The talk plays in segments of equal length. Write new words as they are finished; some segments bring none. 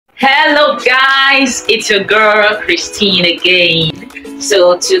Hello guys, it's your girl Christine again.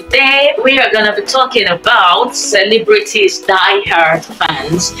 So today we are gonna be talking about celebrities die-hard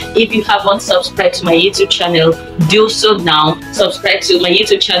fans. If you haven't subscribed to my YouTube channel, do so now. Subscribe to my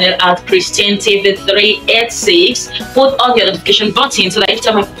YouTube channel at Christine TV 386. Put on your notification button so that each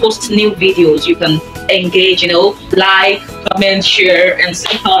time I post new videos you can engage, like, comment, share, and so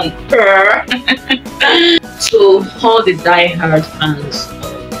on. So all the die-hard fans,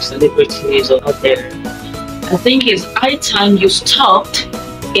 celebrities out there, I think it's high time you stopped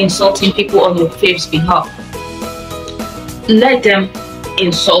insulting people on your fave's behalf. Let them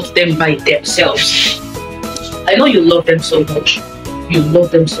insult them by themselves. I know you love them so much.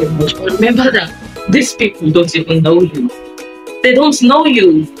 But remember that these people don't even know you. They don't know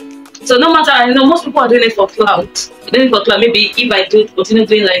you. So no matter, I know most people are doing it for clout. Maybe if I continue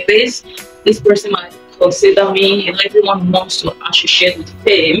doing like this person might consider me. Everyone wants to associate with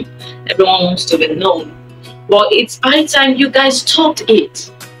fame. Everyone wants to be known. But it's high time you guys stopped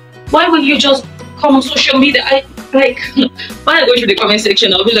it. Why would you just come on social media? When I go through the comment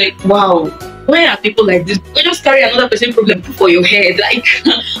section, I'll be like, wow, why are people like this? You just carry another person's problem for your head.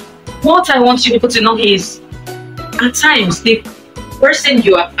 What I want you people to know is, at times the person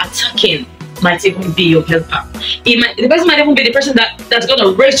you are attacking might even be your helper. The person might even be the person that's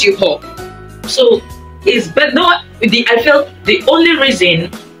gonna raise you up. So it's better. I feel the only reason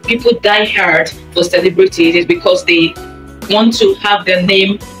people die hard for celebrities is because they want to have their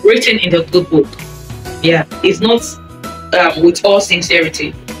name written in the good book. Yeah, it's not with all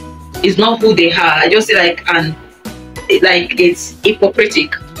sincerity. It's not who they are. I just say it's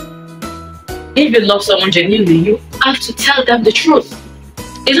hypocritic. If you love someone genuinely, you have to tell them the truth.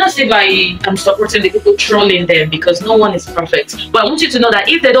 It's not as if I am supporting the people trolling them, because no one is perfect. But I want you to know that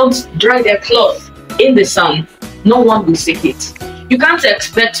if they don't dry their clothes in the sun, no one will see it. You can't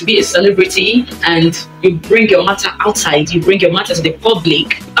expect to be a celebrity and you bring your matter outside, you bring your matter to the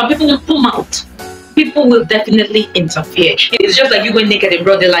public, and people will come out. People will definitely interfere. It's just like you going naked in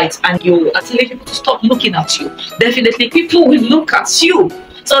broad daylight and you are telling people to stop looking at you. Definitely people will look at you.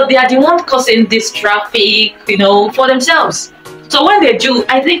 So they are the ones causing this traffic, for themselves. So when they do,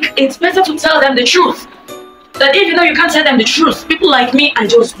 I think it's better to tell them the truth. That if you can't tell them the truth, people like me, I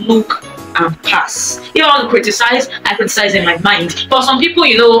just look and pass. If I want to criticize, I criticize in my mind. But some people,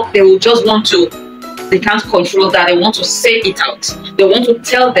 they will just want to, they can't control that. They want to say it out. They want to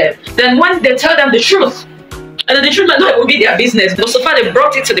tell them. Then when they tell them the truth, and then the truth might not even be their business, but so far they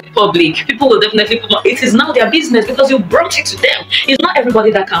brought it to the public, people will definitely come on. It is now their business because you brought it to them. It's not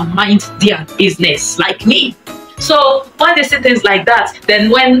everybody that can mind their business like me. So when they say things like that, then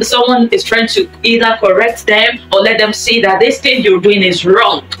when someone is trying to either correct them or let them see that this thing you're doing is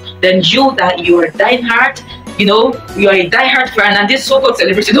wrong, then you are dying hard, you are a die-hard fan, and this so-called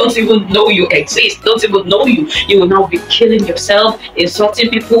celebrity don't even know you exist, don't even know you. You will now be killing yourself,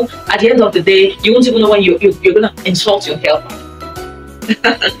 insulting people. At the end of the day, you won't even know when you're gonna insult your helper.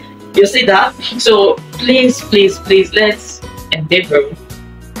 You see that? So please, let's endeavor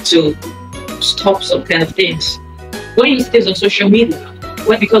to stop some kind of things. When you see this on social media,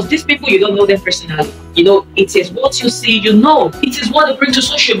 because these people, you don't know them personally. It is what you see, it is what they bring to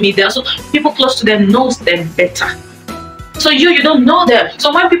social media. So people close to them knows them better. So you don't know them.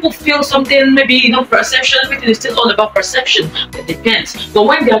 So when people feel something, maybe perception, everything is still all about perception. It depends. But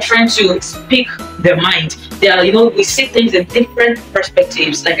when they are trying to speak their mind, they are, we see things in different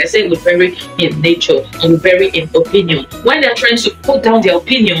perspectives. Like I said, we're very in nature and we're very in opinion. When they're trying to put down their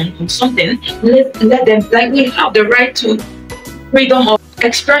opinion on something, let them, we have the right to freedom of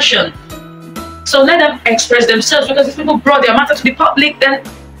expression. So let them express themselves, because if people brought their matter to the public, then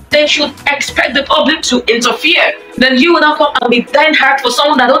they should expect the public to interfere. Then you will now come and be dying hard for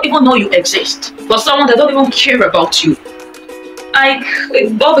someone that don't even know you exist, for someone that don't even care about you.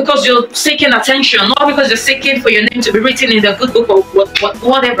 Not because you're seeking attention, not because you're seeking for your name to be written in the good book or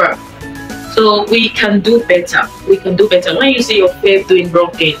whatever. So we can do better. We can do better. When you see your fave doing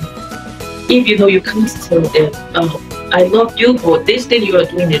wrong thing, if you can't tell them, I love you, but this thing you are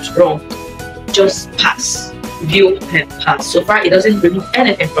doing is wrong, just pass. View and pass. So far, it doesn't remove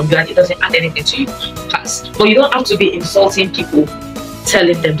anything from you and it doesn't add anything to you. Pass. But you don't have to be insulting people,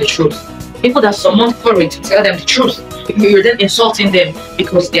 telling them the truth. People that summon courage to tell them the truth, you're then insulting them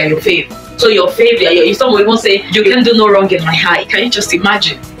because they are your fave. So your fave, if someone won't say, you can do no wrong in my eye, can you just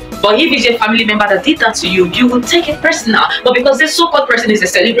imagine? But if it's a family member that did that to you, you will take it personal. But because this so-called person is a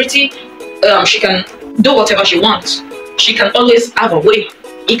celebrity, she can do whatever she wants. She can always have a way.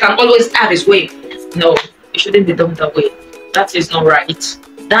 He can always have his way. No, it shouldn't be done that way. That is not right.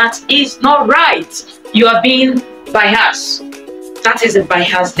 That is not right. You are being biased. That is a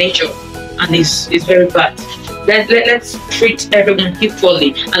biased nature, and it's very bad. Let's treat everyone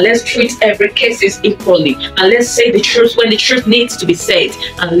equally, and let's treat every cases equally, and let's say the truth when the truth needs to be said,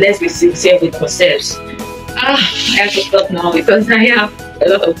 and let's be sincere with ourselves. I have to stop now because I have a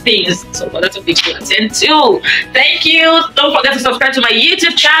lot of things, so a lot of things to attend to. Thank you. Don't forget to subscribe to my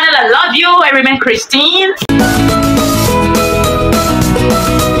YouTube channel. I love you. I remain Christine.